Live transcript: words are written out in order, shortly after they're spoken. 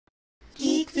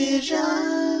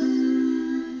Vision.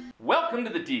 Welcome to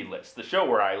the D-List, the show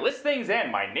where I list things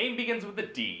and my name begins with a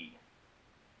D.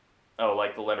 Oh,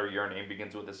 like the letter your name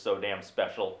begins with is so damn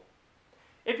special.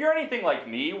 If you're anything like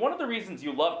me, one of the reasons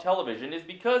you love television is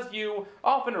because you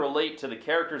often relate to the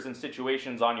characters and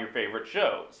situations on your favorite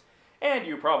shows. And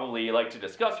you probably like to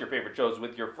discuss your favorite shows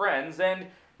with your friends, and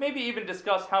maybe even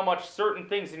discuss how much certain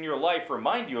things in your life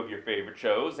remind you of your favorite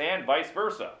shows, and vice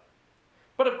versa.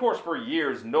 But of course, for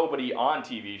years, nobody on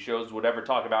TV shows would ever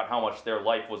talk about how much their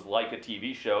life was like a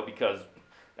TV show, because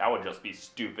that would just be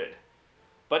stupid.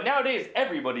 But nowadays,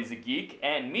 everybody's a geek,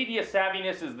 and media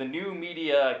savviness is the new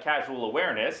media casual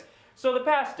awareness, so the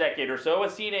past decade or so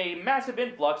has seen a massive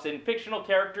influx in fictional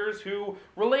characters who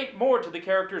relate more to the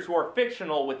characters who are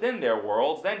fictional within their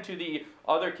worlds than to the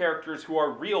other characters who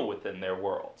are real within their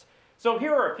worlds. So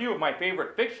here are a few of my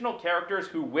favorite fictional characters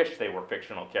who wish they were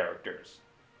fictional characters.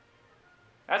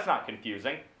 That's not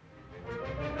confusing.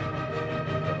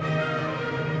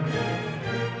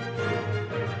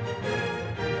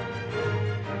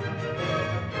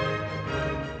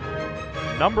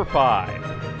 Number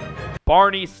 5.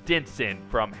 Barney Stinson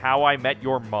from How I Met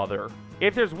Your Mother.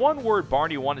 If there's one word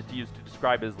Barney wanted to use to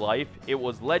describe his life, it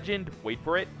was legend, wait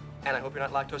for it, and I hope you're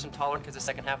not lactose intolerant because the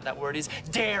second half of that word is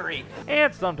dairy.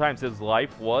 And sometimes his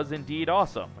life was indeed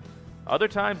awesome. Other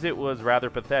times it was rather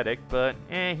pathetic, but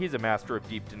he's a master of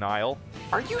deep denial.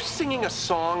 Are you singing a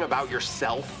song about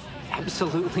yourself?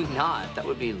 Absolutely not. That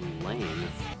would be lame.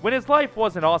 When his life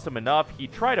wasn't awesome enough,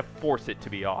 he'd try to force it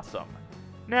to be awesome.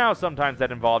 Now, sometimes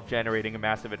that involved generating a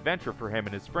massive adventure for him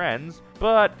and his friends,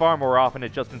 but far more often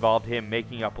it just involved him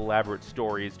making up elaborate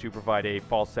stories to provide a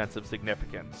false sense of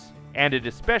significance. And it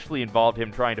especially involved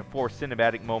him trying to force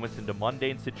cinematic moments into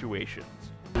mundane situations.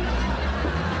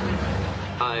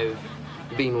 I've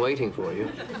been waiting for you.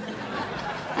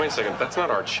 Wait a second, that's not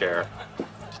our chair.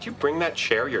 Did you bring that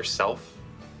chair yourself?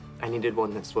 I needed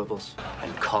one that swivels.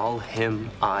 And call him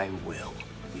I will.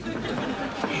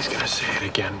 He's gonna say it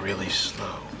again really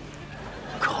slow.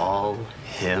 Call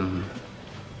him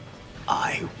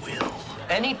I will.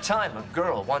 Anytime a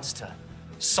girl wants to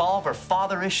solve her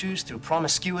father issues through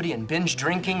promiscuity and binge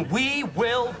drinking, we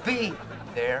will be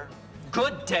there.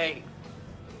 Good day.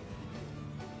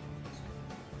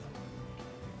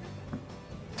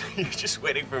 You're just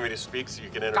waiting for me to speak so you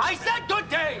can interrupt. I said good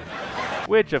day!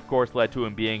 Which, of course, led to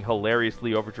him being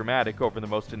hilariously overdramatic over the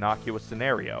most innocuous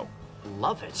scenario.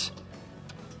 Love it.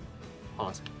 Hold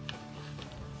on a second.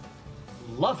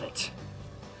 Love it.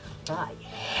 I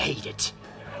hate it.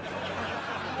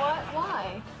 What?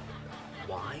 Why?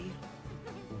 Why?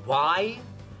 Why?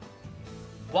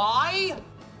 Why?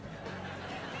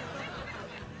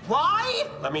 Why?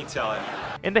 Let me tell him.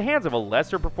 In the hands of a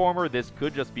lesser performer, this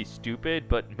could just be stupid,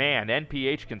 but man,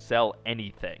 NPH can sell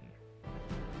anything.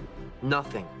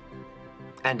 Nothing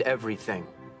and everything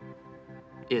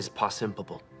is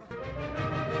possible.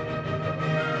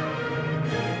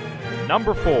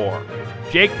 Number 4.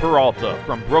 Jake Peralta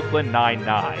from Brooklyn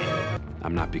Nine-Nine.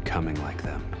 I'm not becoming like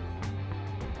them.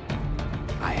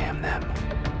 I am them.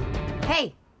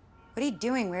 Hey, what are you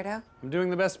doing, weirdo? I'm doing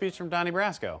the best speech from Donnie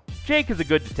Brasco. Jake is a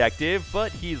good detective,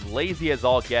 but he's lazy as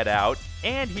all get out,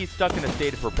 and he's stuck in a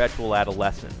state of perpetual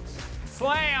adolescence.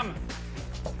 Slam!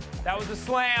 That was a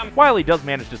slam! While he does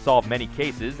manage to solve many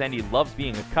cases, and he loves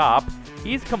being a cop,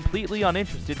 he's completely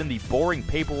uninterested in the boring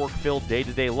paperwork-filled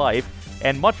day-to-day life,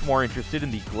 and much more interested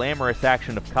in the glamorous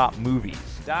action of cop movies.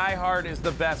 Die Hard is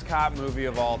the best cop movie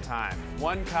of all time.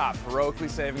 One cop heroically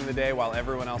saving the day while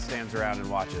everyone else stands around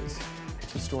and watches.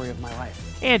 It's the story of my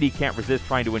life. And he can't resist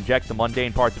trying to inject the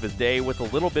mundane parts of his day with a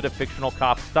little bit of fictional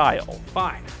cop style.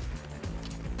 Fine.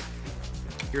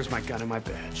 Here's my gun and my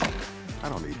badge. I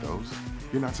don't need those.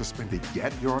 You're not suspended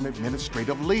yet. You're on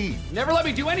administrative leave. Never let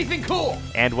me do anything cool!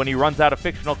 And when he runs out of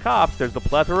fictional cops, there's a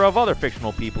plethora of other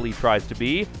fictional people he tries to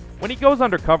be. When he goes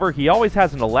undercover, he always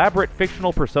has an elaborate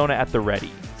fictional persona at the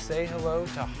ready. Say hello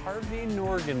to Harvey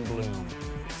Norgenbloom.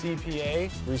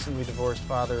 CPA, recently divorced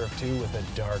father of 2 with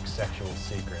a dark sexual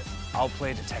secret. I'll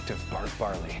play Detective Bart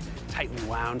Barley, tightly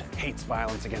wound, hates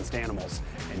violence against animals.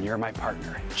 And you're my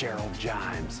partner, Gerald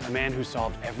Gimes, a man who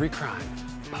solved every crime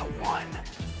but one,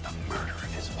 the murder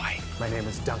of his wife. My name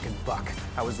is Duncan Buck.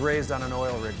 I was raised on an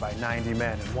oil rig by 90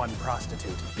 men and 1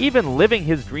 prostitute. Even living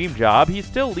his dream job, he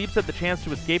still leaps at the chance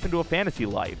to escape into a fantasy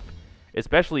life,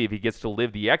 especially if he gets to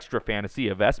live the extra fantasy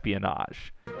of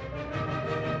espionage.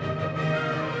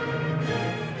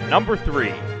 Number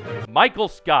 3. Michael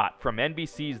Scott from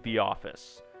NBC's The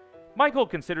Office. Michael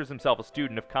considers himself a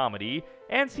student of comedy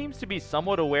and seems to be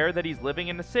somewhat aware that he's living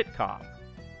in a sitcom.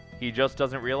 He just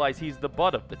doesn't realize he's the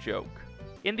butt of the joke.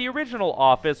 In the original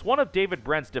Office, one of David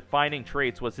Brent's defining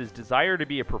traits was his desire to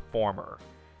be a performer.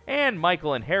 And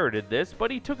Michael inherited this, but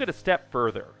he took it a step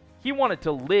further. He wanted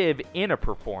to live in a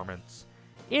performance.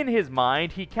 In his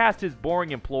mind, he cast his boring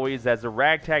employees as a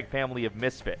ragtag family of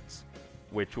misfits,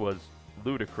 which was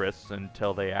ludicrous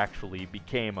until they actually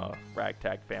became a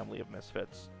ragtag family of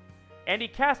misfits. And he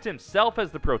cast himself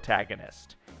as the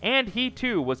protagonist. And he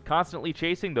too was constantly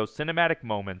chasing those cinematic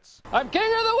moments. I'm king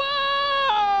of the world!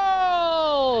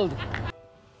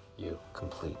 You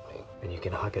complete me, and you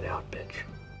can hug it out, bitch.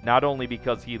 Not only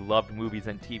because he loved movies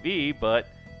and TV, but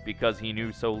because he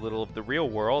knew so little of the real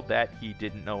world that he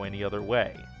didn't know any other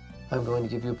way. I'm going to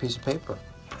give you a piece of paper.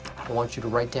 I want you to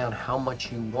write down how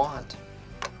much you want,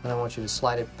 and I want you to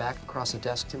slide it back across the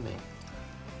desk to me.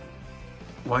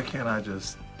 Why can't I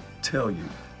just tell you?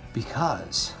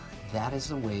 Because that is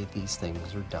the way these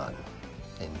things are done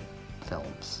in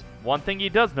films. One thing he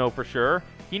does know for sure,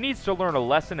 he needs to learn a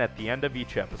lesson at the end of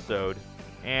each episode,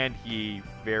 and he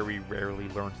very rarely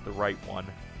learns the right one.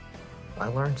 I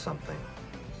learned something.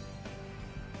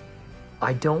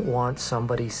 I don't want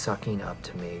somebody sucking up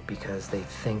to me because they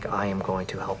think I am going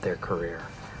to help their career.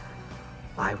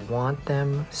 I want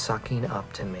them sucking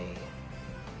up to me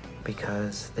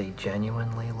because they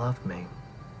genuinely love me.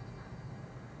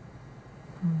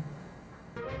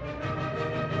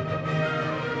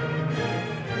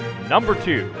 Number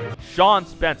 2, Sean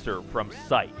Spencer from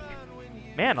Psych.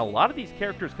 Man, a lot of these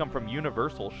characters come from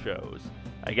Universal shows.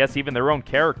 I guess even their own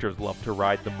characters love to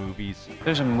ride the movies.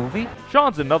 There's a movie?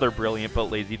 Sean's another brilliant but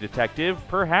lazy detective,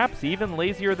 perhaps even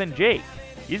lazier than Jake.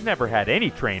 He's never had any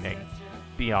training,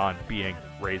 beyond being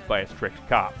raised by a strict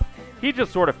cop. He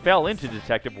just sort of fell into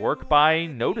detective work by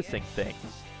noticing things.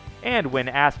 And when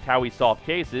asked how he solved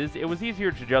cases, it was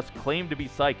easier to just claim to be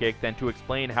psychic than to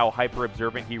explain how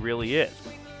hyper-observant he really is.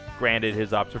 Granted,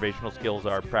 his observational skills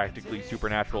are practically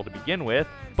supernatural to begin with,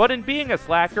 but in being a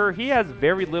slacker, he has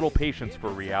very little patience for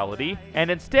reality,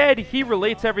 and instead, he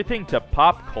relates everything to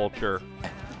pop culture.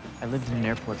 I lived in an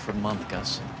airport for a month,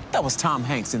 Gus. That was Tom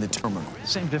Hanks in The Terminal.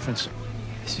 Same difference.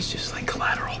 This is just like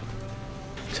Collateral.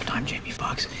 Except I'm Jamie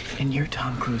Foxx, and you're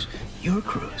Tom Cruise. You're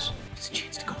Cruise. It's a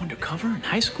chance to go undercover in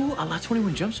high school a la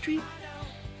 21 Jump Street.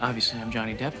 Obviously, I'm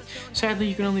Johnny Depp. Sadly,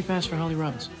 you can only pass for Holly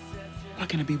Robinson. I'm not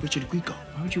gonna be Richard Grieco.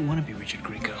 Why would you want to be Richard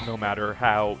Grieco? No matter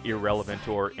how irrelevant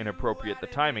or inappropriate the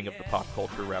timing of the pop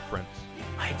culture reference.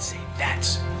 I'd say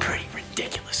that's pretty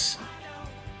ridiculous.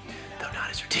 Though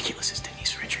not as ridiculous as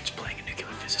Denise Richards playing a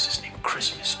nuclear physicist named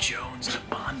Christmas Jones in a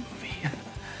Bond movie.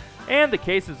 And the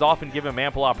cases often give him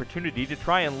ample opportunity to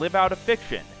try and live out a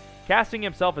fiction, casting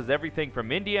himself as everything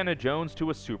from Indiana Jones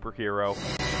to a superhero.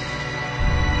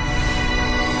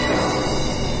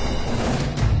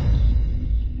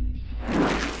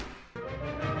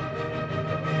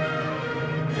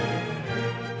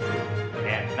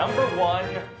 Number 1,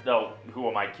 though, who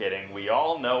am I kidding? We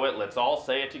all know it, let's all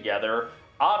say it together.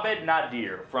 Abed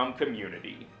Nadir from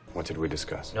Community. What did we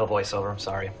discuss? No voiceover, I'm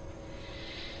sorry.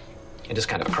 It is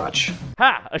kind of a crutch.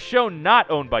 Ha! A show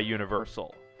not owned by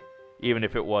Universal. Even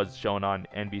if it was shown on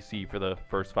NBC for the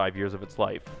first 5 years of its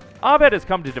life. Abed has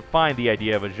come to define the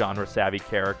idea of a genre-savvy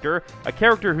character, a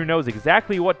character who knows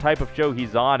exactly what type of show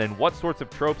he's on and what sorts of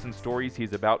tropes and stories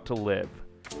he's about to live.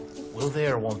 Will they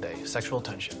or won't they? Sexual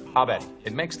tension. Abed,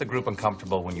 it makes the group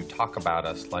uncomfortable when you talk about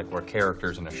us like we're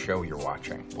characters in a show you're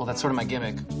watching. Well, that's sort of my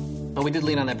gimmick. But we did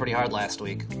lean on that pretty hard last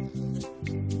week.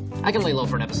 I can lay low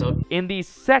for an episode. In the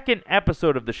second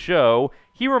episode of the show,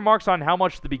 he remarks on how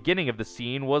much the beginning of the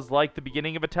scene was like the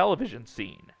beginning of a television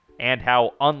scene, and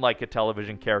how unlike a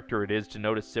television character it is to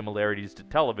notice similarities to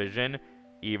television,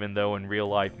 even though in real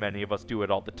life many of us do it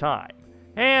all the time.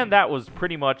 And that was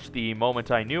pretty much the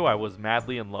moment I knew I was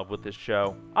madly in love with this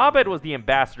show. Abed was the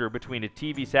ambassador between a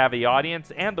TV-savvy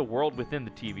audience and the world within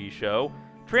the TV show,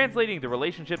 translating the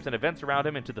relationships and events around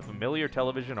him into the familiar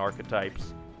television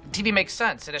archetypes. TV makes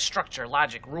sense. It has structure,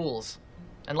 logic, rules,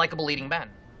 and likable leading men.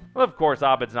 Well, of course,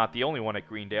 Abed's not the only one at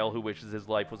Greendale who wishes his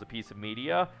life was a piece of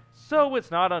media, so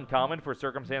it's not uncommon for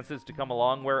circumstances to come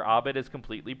along where Abed is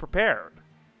completely prepared.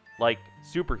 Like,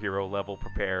 superhero-level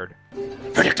prepared.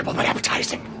 Predictable but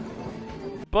appetizing.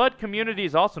 But Community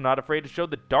is also not afraid to show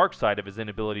the dark side of his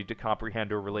inability to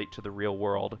comprehend or relate to the real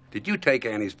world. Did you take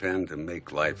Annie's pen to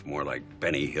make life more like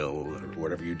Benny Hill or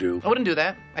whatever you do? I wouldn't do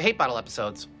that. I hate bottle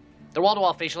episodes. They're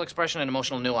wall-to-wall facial expression and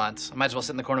emotional nuance. I might as well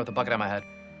sit in the corner with a bucket on my head.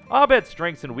 Abed's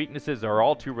strengths and weaknesses are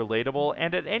all too relatable,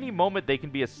 and at any moment they can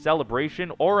be a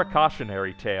celebration or a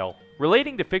cautionary tale.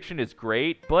 Relating to fiction is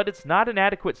great, but it's not an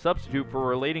adequate substitute for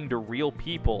relating to real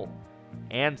people.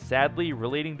 And sadly,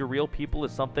 relating to real people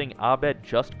is something Abed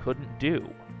just couldn't do.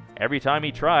 Every time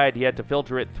he tried, he had to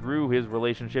filter it through his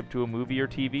relationship to a movie or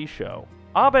TV show.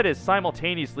 Abed is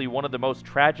simultaneously one of the most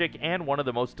tragic and one of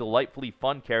the most delightfully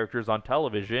fun characters on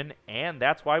television, and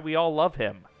that's why we all love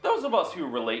him. Those of us who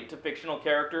relate to fictional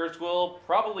characters will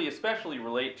probably especially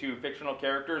relate to fictional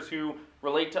characters who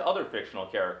relate to other fictional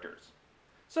characters.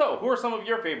 So, who are some of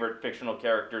your favorite fictional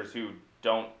characters who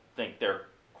don't think they're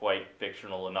quite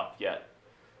fictional enough yet?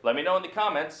 Let me know in the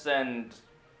comments, and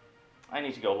I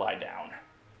need to go lie down.